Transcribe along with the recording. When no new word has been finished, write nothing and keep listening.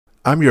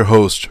I'm your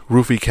host,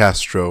 Rufy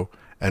Castro,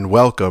 and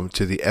welcome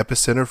to the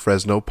Epicenter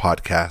Fresno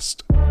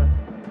podcast.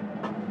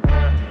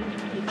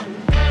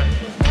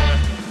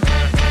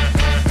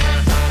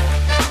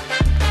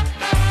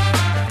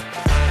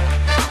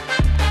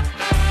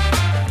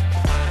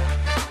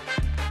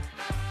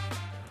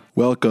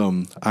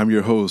 Welcome. I'm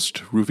your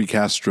host, Rufy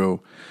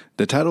Castro.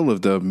 The title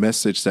of the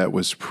message that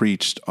was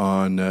preached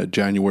on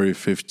January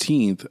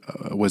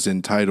 15th was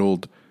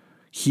entitled,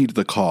 Heed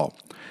the Call.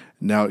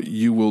 Now,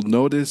 you will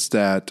notice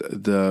that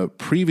the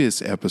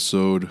previous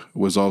episode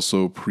was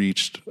also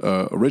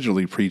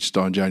originally preached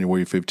on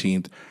January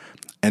 15th,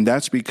 and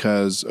that's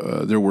because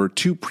there were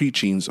two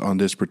preachings on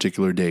this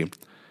particular day.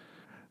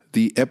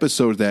 The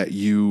episode that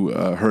you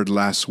heard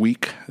last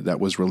week, that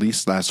was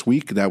released last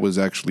week, that was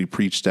actually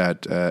preached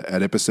at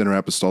Epicenter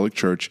Apostolic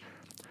Church.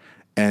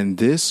 And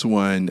this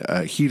one,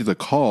 Heed the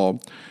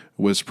Call,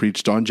 was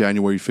preached on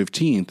January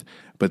 15th,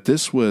 but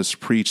this was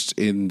preached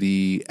in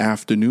the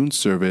afternoon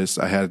service.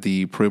 I had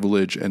the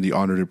privilege and the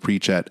honor to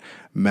preach at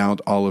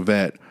Mount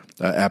Olivet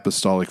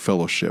Apostolic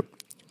Fellowship.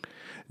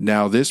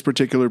 Now, this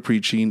particular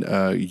preaching,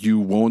 you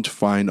won't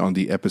find on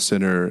the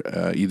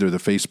Epicenter, either the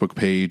Facebook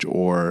page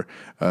or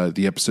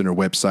the Epicenter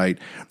website.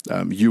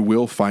 You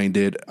will find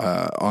it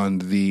on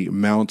the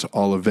Mount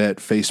Olivet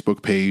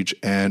Facebook page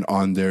and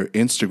on their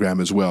Instagram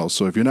as well.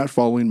 So if you're not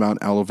following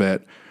Mount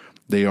Olivet,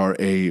 they are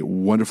a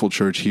wonderful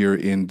church here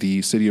in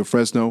the city of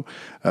Fresno,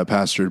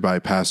 pastored by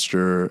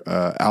Pastor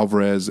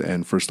Alvarez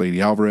and First Lady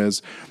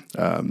Alvarez.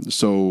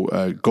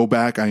 So go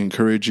back. I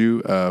encourage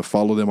you,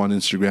 follow them on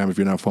Instagram if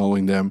you're not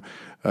following them.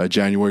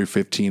 January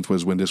 15th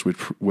was when this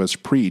was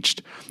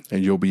preached,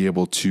 and you'll be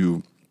able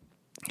to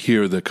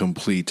hear the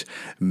complete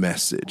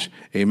message.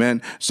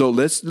 Amen. So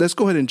let's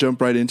go ahead and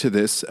jump right into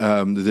this.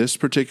 This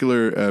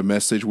particular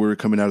message, we're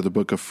coming out of the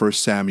book of 1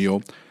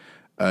 Samuel,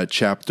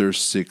 chapter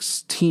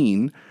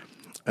 16.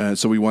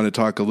 So we want to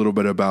talk a little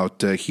bit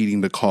about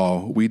heeding the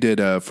call. We did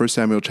 1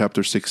 Samuel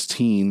chapter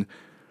 16,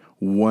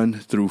 1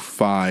 through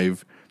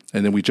 5,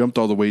 and then we jumped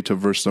all the way to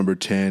verse number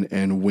 10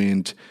 and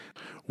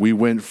we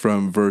went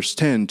from verse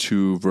 10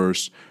 to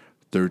verse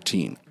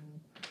 13.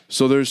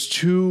 So there's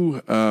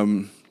two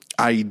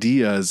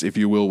ideas, if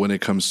you will, when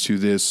it comes to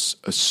this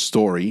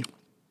story.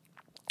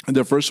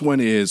 The first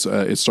one is,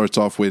 it starts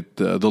off with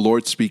the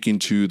Lord speaking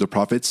to the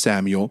prophet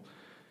Samuel.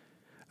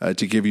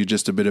 To give you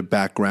just a bit of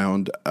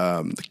background,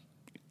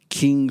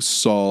 King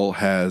Saul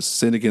has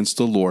sinned against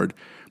the Lord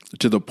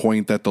to the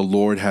point that the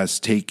Lord has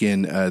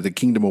taken the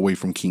kingdom away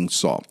from King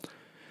Saul.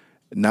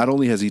 Not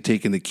only has he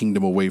taken the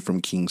kingdom away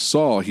from King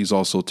Saul, he's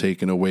also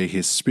taken away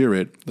his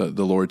spirit,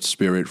 the Lord's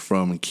spirit,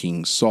 from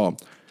King Saul.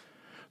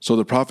 So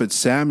the prophet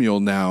Samuel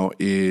now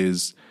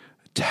is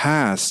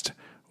tasked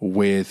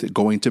with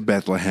going to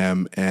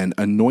Bethlehem and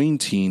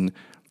anointing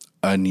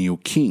a new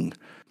king.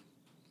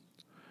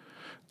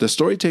 The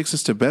story takes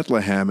us to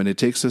Bethlehem, and it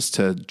takes us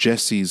to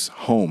Jesse's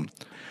home.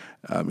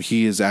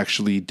 He is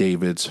actually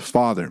David's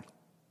father.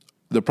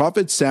 The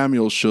prophet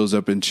Samuel shows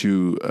up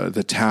into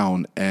the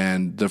town,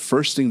 and the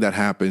first thing that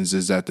happens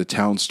is that the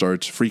town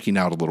starts freaking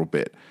out a little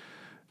bit.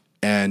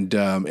 And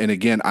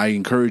again, I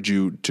encourage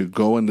you to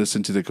go and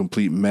listen to the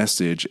complete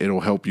message.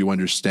 It'll help you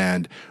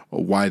understand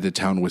why the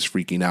town was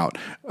freaking out.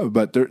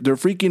 But they're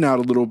freaking out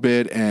a little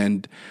bit,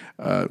 and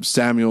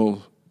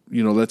Samuel,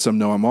 lets them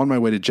know, I'm on my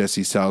way to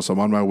Jesse's house. I'm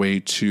on my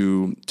way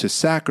to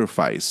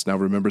sacrifice. Now,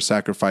 remember,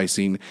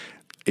 sacrificing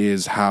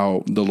is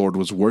how the Lord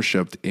was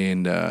worshipped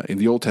in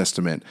the Old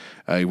Testament.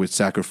 He would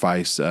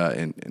sacrifice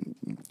an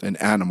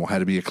animal, had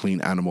to be a clean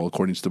animal,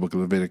 according to the book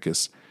of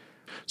Leviticus.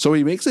 So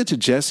he makes it to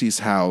Jesse's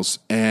house,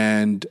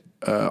 and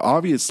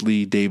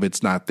obviously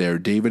David's not there.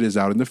 David is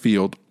out in the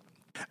field,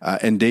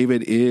 and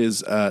David is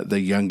the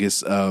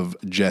youngest of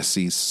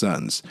Jesse's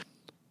sons.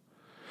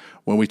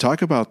 When we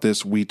talk about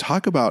this, we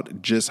talk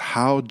about just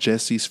how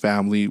Jesse's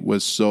family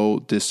was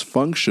so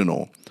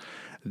dysfunctional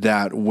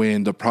that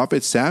when the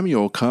prophet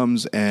Samuel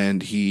comes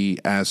and he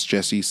asks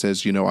Jesse,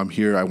 says, I'm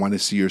here, I want to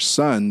see your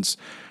sons,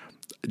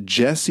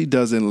 Jesse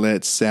doesn't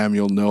let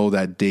Samuel know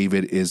that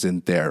David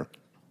isn't there.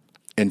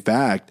 In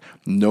fact,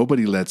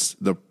 nobody lets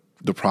the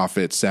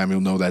prophet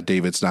Samuel know that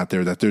David's not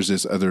there, that there's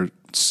this other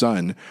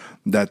son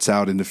that's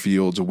out in the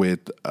fields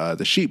with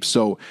the sheep.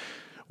 So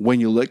when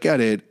you look at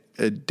it,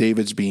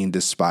 David's being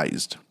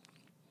despised.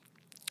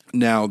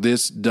 Now,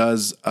 this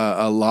does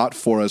a lot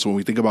for us when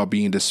we think about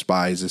being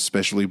despised,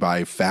 especially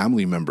by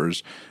family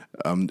members.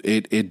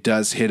 It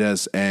does hit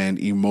us, and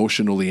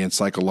emotionally and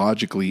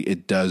psychologically,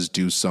 it does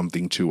do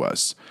something to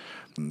us.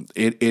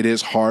 It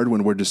is hard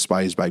when we're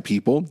despised by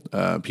people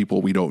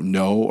we don't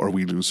know, or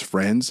we lose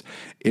friends.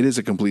 It is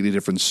a completely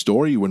different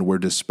story when we're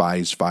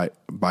despised by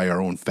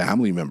our own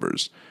family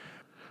members.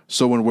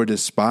 So when we're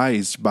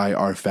despised by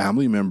our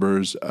family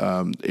members,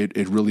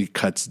 it really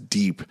cuts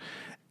deep.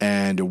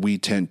 And we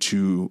tend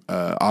to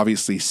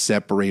obviously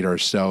separate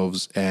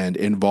ourselves and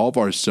involve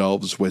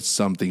ourselves with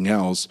something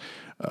else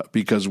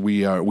because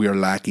we are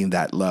lacking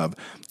that love.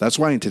 That's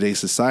why in today's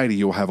society,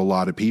 you'll have a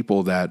lot of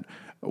people that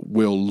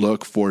will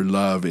look for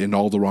love in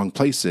all the wrong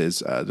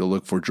places. They'll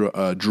look for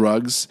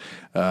drugs,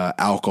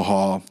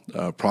 alcohol,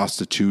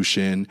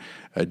 prostitution,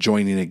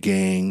 joining a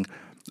gang,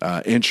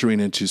 entering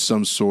into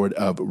some sort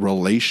of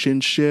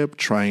relationship,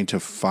 trying to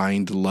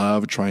find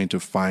love, trying to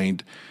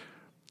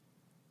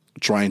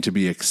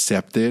be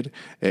accepted.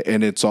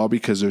 And it's all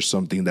because there's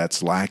something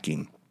that's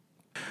lacking.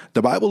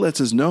 The Bible lets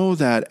us know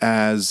that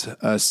as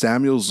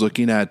Samuel's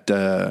looking at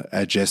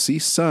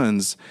Jesse's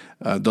sons,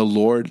 the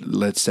Lord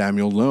let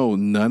Samuel know,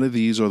 none of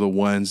these are the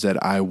ones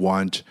that I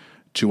want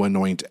to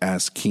anoint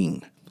as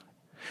king.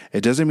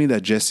 It doesn't mean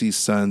that Jesse's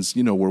sons,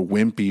 were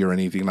wimpy or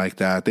anything like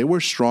that. They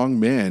were strong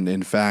men.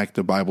 In fact,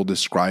 the Bible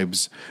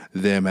describes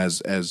them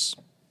as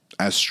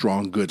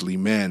strong, goodly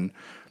men.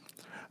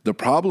 The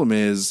problem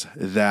is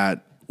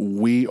that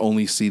we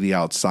only see the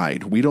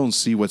outside. We don't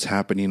see what's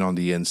happening on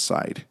the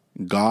inside.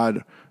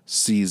 God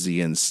sees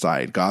the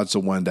inside. God's the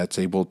one that's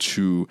able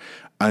to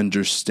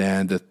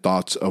understand the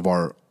thoughts of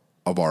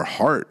our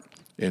heart.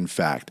 In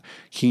fact,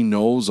 he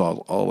knows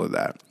all of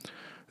that.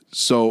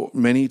 So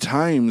many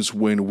times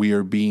when we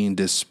are being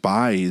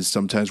despised,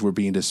 sometimes we're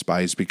being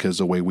despised because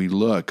of the way we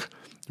look.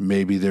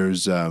 Maybe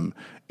there's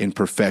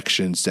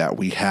imperfections that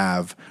we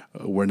have.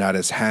 We're not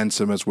as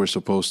handsome as we're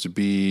supposed to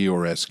be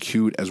or as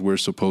cute as we're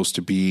supposed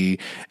to be,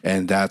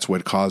 and that's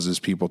what causes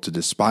people to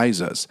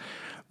despise us.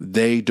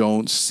 They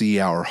don't see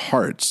our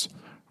hearts,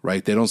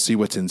 right? They don't see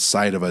what's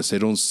inside of us. They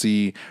don't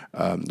see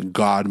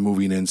God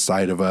moving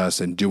inside of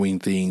us and doing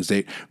things.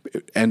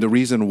 And the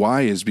reason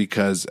why is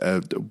because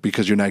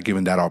you're not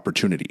given that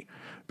opportunity,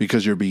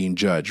 because you're being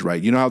judged,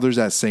 right? You know how there's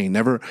that saying,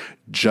 never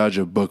judge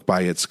a book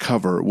by its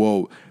cover.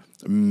 Well,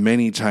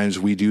 many times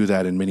we do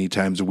that, and many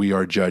times we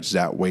are judged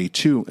that way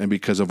too. And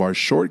because of our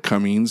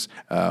shortcomings,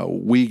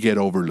 we get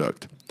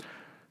overlooked.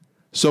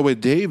 So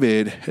with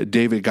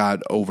David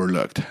got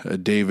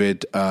overlooked.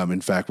 David,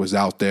 in fact, was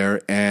out there,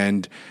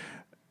 and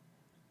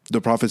the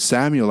prophet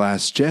Samuel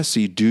asked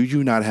Jesse, do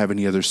you not have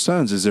any other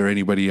sons? Is there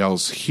anybody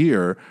else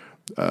here?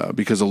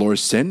 Because the Lord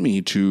sent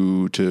me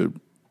to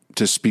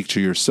speak to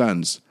your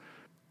sons.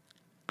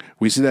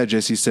 We see that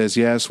Jesse says,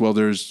 yes, well,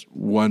 there's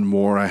one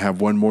more. I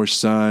have one more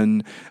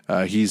son.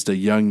 He's the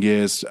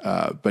youngest,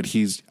 but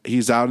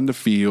he's out in the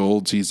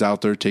fields. He's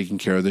out there taking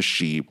care of the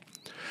sheep.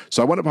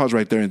 So I want to pause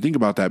right there and think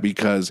about that,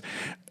 because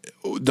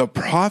the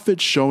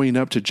prophet showing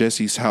up to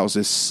Jesse's house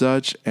is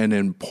such an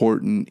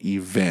important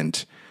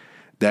event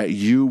that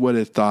you would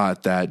have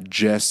thought that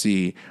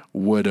Jesse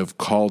would have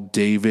called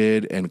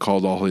David and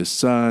called all his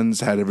sons,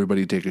 had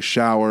everybody take a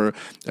shower,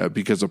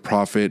 because the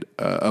prophet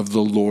of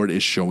the Lord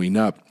is showing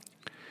up.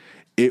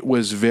 It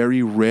was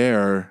very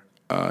rare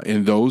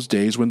in those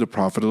days when the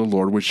prophet of the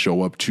Lord would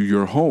show up to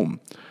your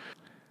home.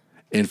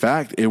 In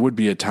fact, it would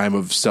be a time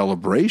of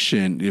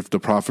celebration if the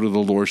prophet of the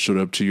Lord showed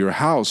up to your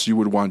house. You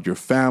would want your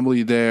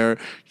family there.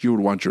 You would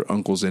want your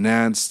uncles and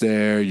aunts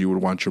there. You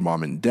would want your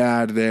mom and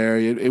dad there.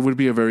 It would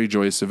be a very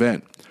joyous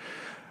event.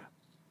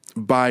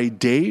 By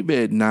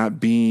David not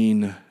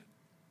being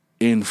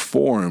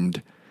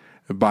informed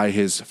by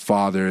his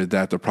father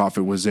that the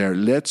prophet was there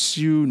lets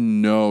you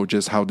know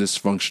just how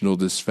dysfunctional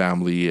this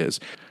family is.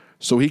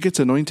 So he gets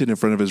anointed in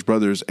front of his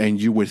brothers,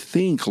 and you would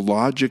think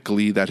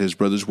logically that his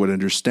brothers would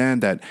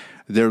understand that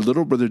their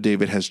little brother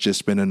David has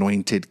just been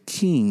anointed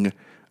king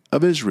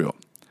of Israel.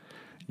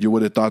 You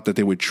would have thought that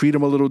they would treat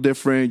him a little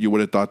different. You would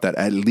have thought that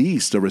at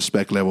least the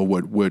respect level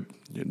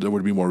there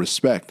would be more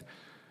respect.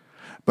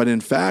 But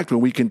in fact,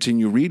 when we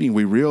continue reading,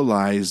 we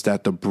realize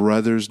that the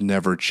brothers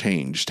never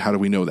changed. How do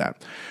we know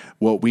that?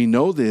 Well, we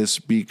know this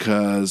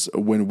because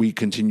when we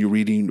continue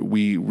reading,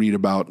 we read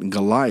about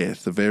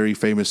Goliath, the very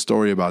famous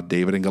story about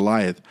David and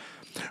Goliath.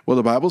 Well,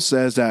 the Bible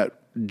says that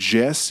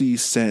Jesse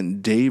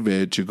sent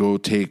David to go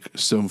take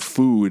some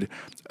food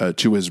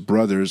to his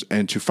brothers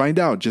and to find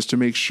out, just to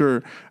make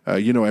sure,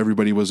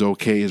 everybody was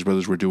okay, his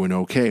brothers were doing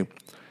okay.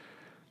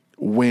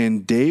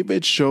 When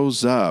David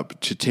shows up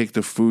to take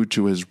the food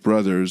to his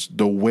brothers,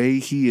 the way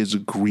he is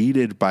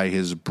greeted by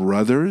his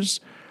brothers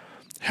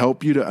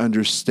help you to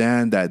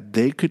understand that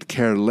they could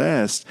care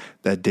less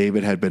that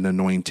David had been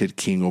anointed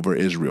king over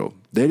Israel.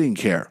 They didn't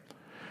care.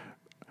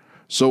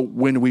 So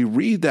when we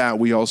read that,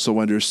 we also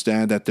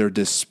understand that they're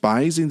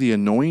despising the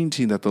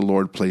anointing that the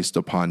Lord placed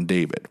upon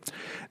David.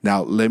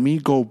 Now, let me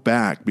go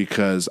back,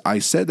 because I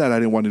said that I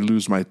didn't want to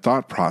lose my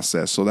thought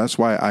process. So that's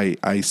why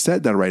I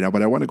said that right now,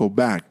 but I want to go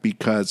back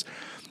because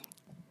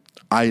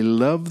I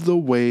love the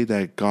way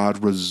that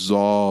God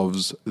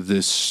resolves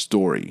this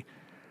story.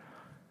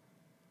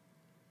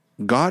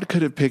 God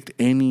could have picked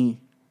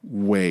any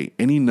way,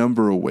 any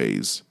number of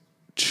ways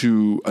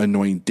to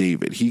anoint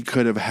David. He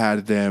could have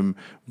had them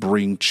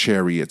bring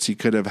chariots. He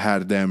could have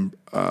had them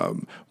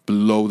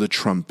blow the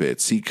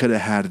trumpets. He could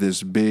have had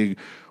this big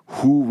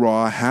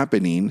hoorah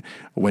happening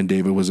when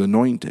David was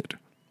anointed.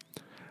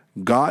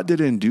 God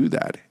didn't do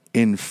that.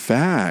 In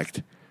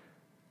fact,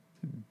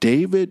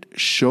 David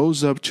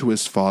shows up to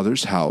his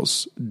father's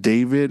house.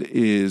 David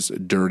is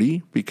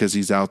dirty because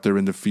he's out there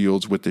in the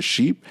fields with the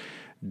sheep.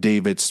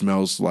 David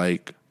smells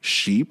like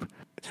sheep.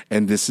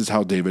 And this is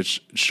how David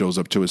shows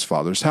up to his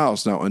father's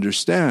house. Now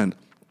understand,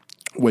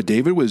 What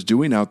David was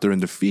doing out there in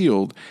the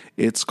field,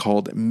 it's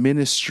called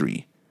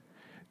ministry.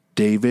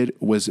 David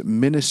was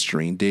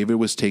ministering. David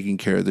was taking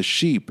care of the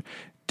sheep.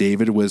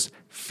 David was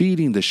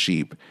feeding the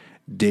sheep.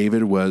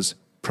 David was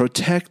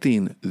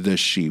protecting the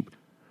sheep.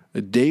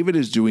 David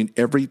is doing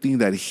everything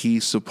that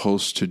he's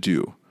supposed to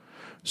do.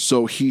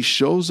 So he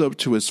shows up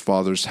to his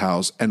father's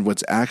house, and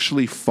what's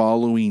actually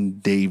following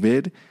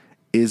David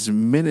is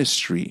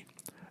ministry,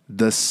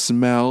 the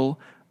smell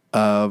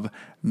of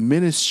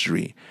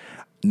ministry.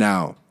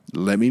 Now,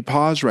 let me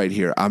pause right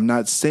here. I'm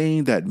not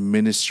saying that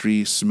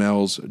ministry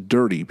smells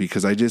dirty,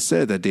 because I just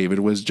said that David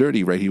was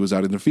dirty, right? He was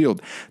out in the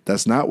field.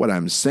 That's not what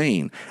I'm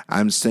saying.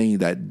 I'm saying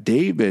that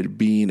David,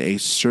 being a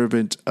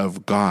servant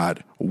of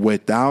God,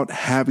 without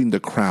having the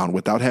crown,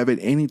 without having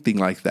anything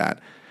like that,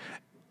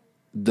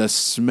 the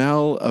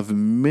smell of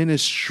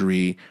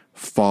ministry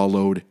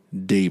followed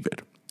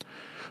David.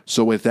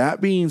 So with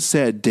that being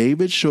said,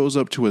 David shows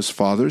up to his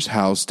father's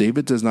house.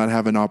 David does not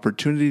have an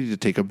opportunity to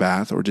take a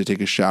bath or to take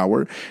a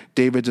shower.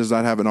 David does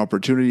not have an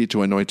opportunity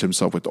to anoint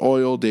himself with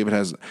oil.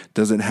 David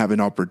doesn't have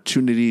an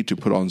opportunity to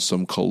put on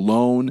some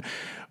cologne.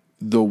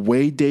 The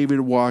way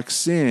David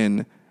walks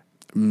in,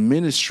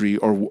 ministry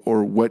or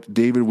what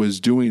David was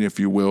doing, if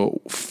you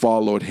will,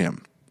 followed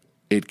him.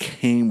 It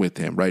came with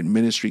him, right?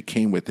 Ministry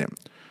came with him.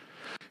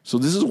 So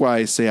this is why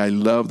I say I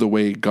love the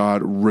way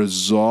God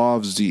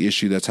resolves the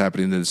issue that's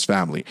happening in his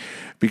family,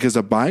 because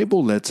the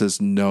Bible lets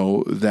us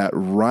know that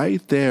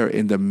right there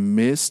in the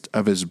midst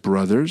of his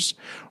brothers,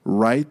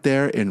 right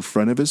there in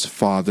front of his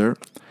father,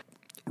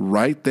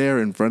 right there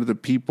in front of the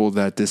people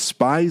that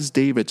despised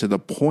David to the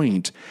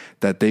point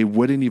that they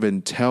wouldn't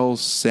even tell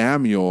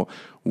Samuel,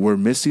 we're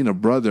missing a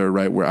brother,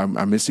 right? Where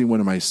I'm missing one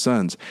of my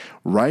sons.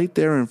 Right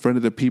there in front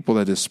of the people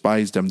that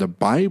despised him, the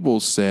Bible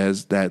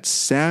says that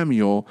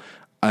Samuel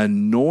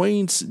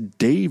anoints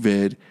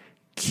David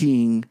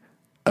king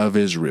of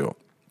Israel.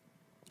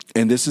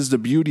 And this is the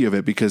beauty of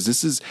it, because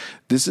this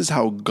is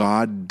how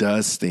God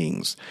does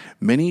things.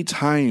 Many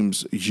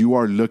times you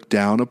are looked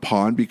down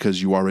upon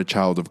because you are a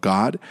child of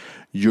God.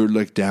 You're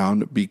looked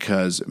down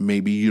because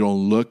maybe you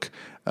don't look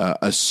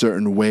a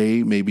certain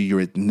way. Maybe your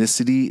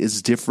ethnicity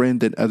is different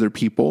than other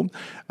people.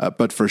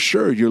 But for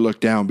sure, you're looked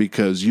down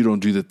because you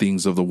don't do the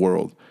things of the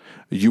world.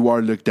 You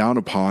are looked down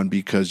upon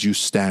because you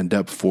stand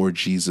up for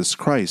Jesus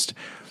Christ.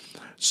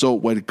 So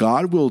what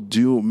God will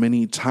do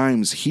many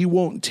times, he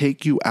won't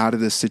take you out of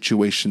the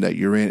situation that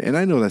you're in. And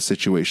I know that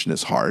situation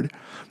is hard.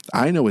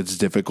 I know it's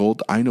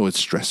difficult. I know it's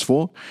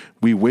stressful.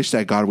 We wish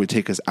that God would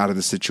take us out of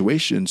the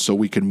situation so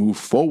we can move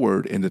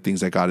forward in the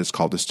things that God has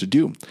called us to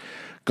do.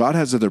 God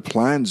has other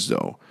plans,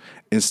 though.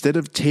 Instead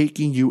of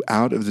taking you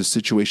out of the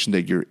situation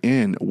that you're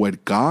in,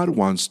 what God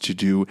wants to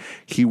do,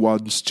 he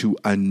wants to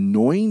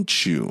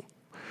anoint you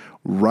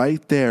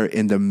right there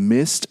in the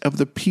midst of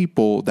the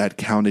people that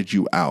counted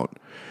you out.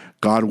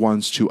 God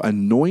wants to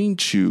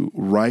anoint you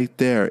right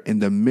there in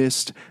the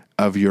midst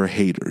of your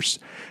haters.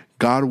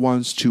 God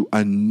wants to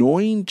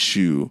anoint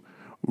you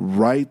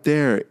right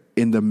there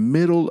in the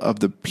middle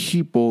of the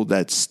people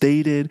that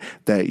stated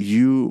that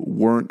you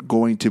weren't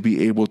going to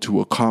be able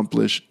to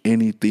accomplish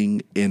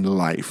anything in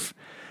life.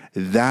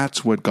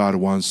 That's what God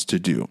wants to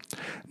do.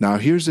 Now,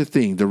 here's the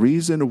thing. The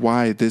reason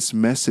why this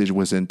message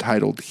was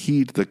entitled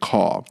Heed the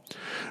Call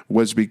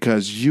was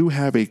because you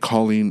have a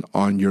calling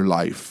on your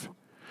life.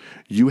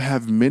 You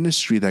have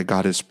ministry that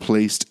God has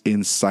placed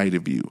inside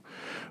of you.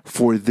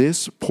 For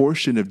this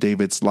portion of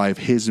David's life,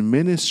 his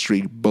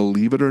ministry,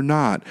 believe it or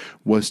not,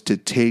 was to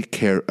take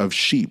care of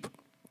sheep.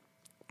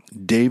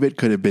 David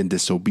could have been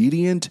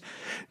disobedient.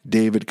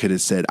 David could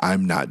have said,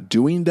 I'm not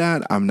doing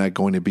that. I'm not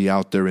going to be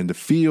out there in the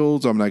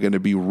fields. I'm not going to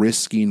be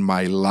risking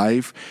my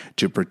life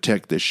to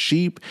protect the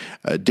sheep.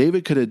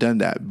 David could have done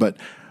that, but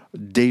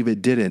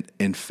David didn't.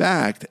 In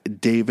fact,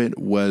 David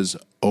was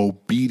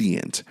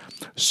obedient.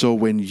 So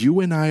when you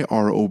and I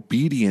are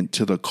obedient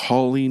to the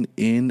calling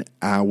in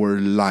our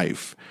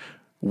life,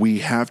 we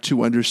have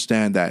to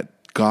understand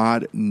that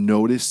God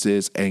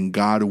notices and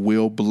God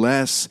will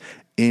bless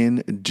in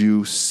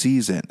due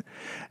season.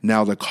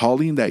 Now, the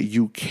calling that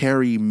you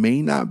carry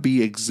may not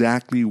be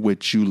exactly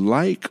what you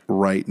like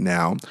right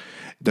now.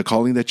 The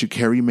calling that you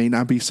carry may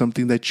not be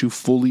something that you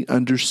fully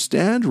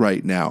understand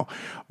right now,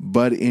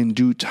 but in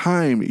due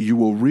time, you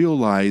will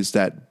realize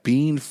that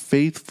being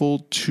faithful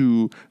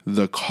to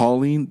the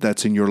calling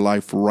that's in your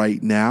life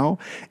right now,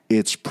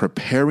 it's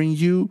preparing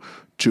you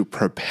to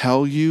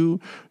propel you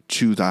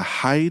to the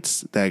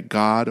heights that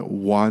God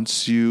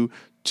wants you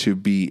to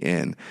be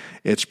in.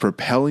 It's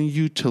propelling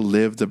you to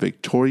live the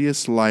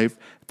victorious life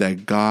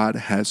that God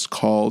has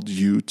called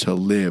you to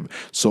live.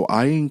 So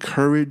I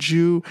encourage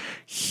you,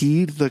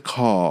 heed the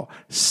call.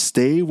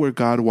 Stay where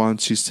God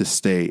wants you to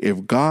stay.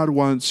 If God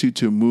wants you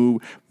to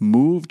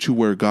move to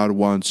where God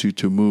wants you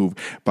to move.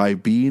 By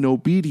being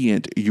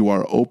obedient, you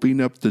are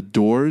opening up the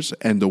doors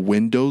and the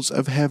windows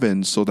of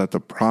heaven so that the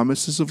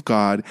promises of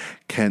God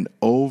can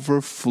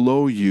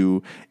overflow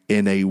you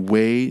in a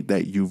way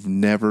that you've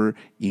never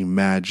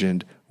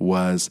imagined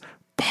was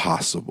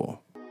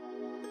possible.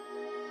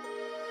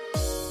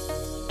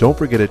 Don't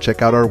forget to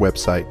check out our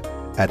website,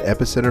 at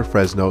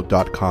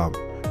epicenterfresno.com,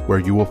 where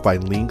you will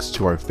find links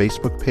to our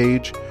Facebook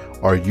page,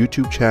 our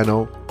YouTube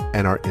channel,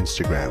 and our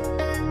Instagram.